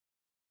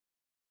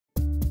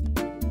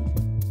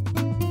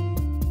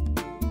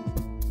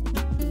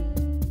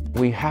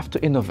we have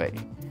to innovate.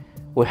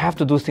 We have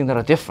to do things that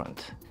are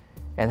different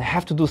and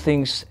have to do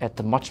things at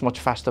a much,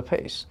 much faster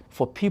pace.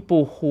 For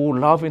people who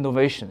love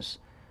innovations,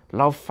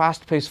 love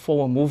fast-paced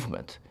forward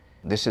movement,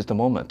 this is the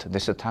moment.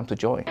 This is the time to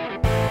join.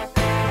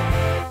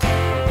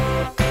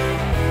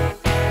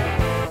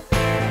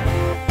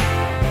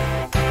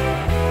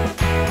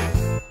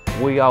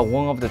 We are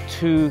one of the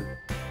 2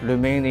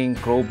 remaining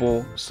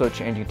global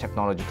search engine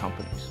technology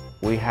companies.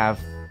 We have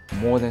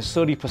more than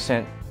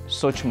 30%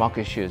 search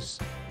market shares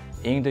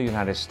in the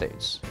United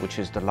States, which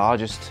is the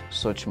largest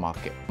search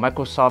market.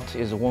 Microsoft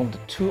is one of the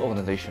 2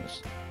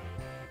 organizations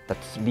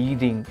that's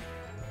leading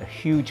a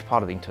huge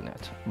part of the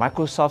internet.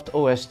 Microsoft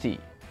OSD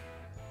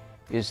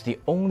is the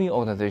only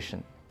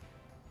organization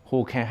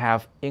who can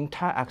have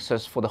entire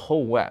access for the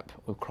whole web.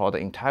 We call the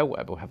entire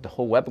web. We have the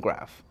whole web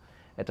graph.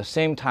 At the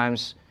same time,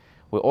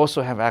 we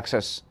also have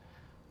access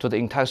to the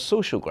entire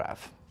social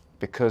graph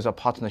because of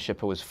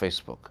partnership with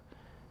Facebook.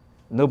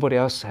 Nobody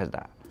else has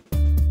that.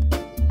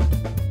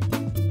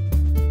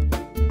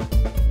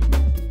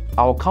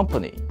 Our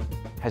company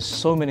has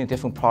so many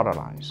different product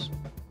lines.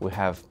 We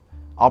have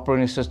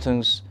operating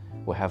systems,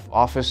 we have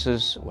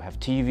offices, we have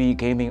TV,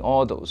 gaming,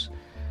 all those.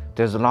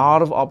 There's a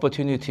lot of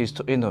opportunities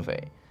to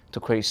innovate, to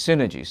create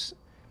synergies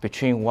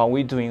between what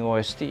we do in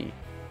OSD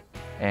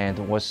and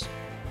what's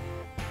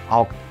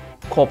our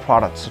core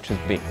products such as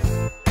Bing.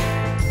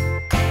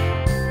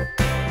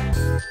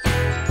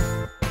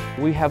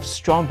 We have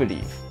strong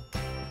belief,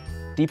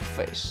 deep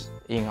faith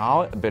in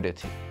our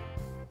ability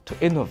to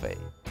innovate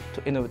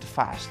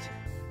fast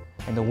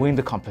and to win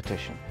the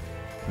competition.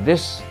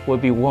 This will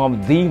be one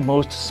of the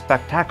most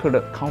spectacular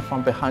come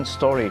from behind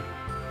story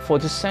for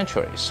this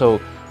century. So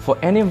for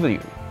any of you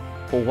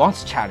who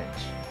wants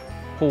challenge,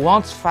 who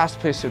wants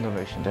fast-paced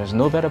innovation, there's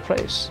no better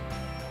place.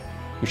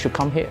 You should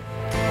come here.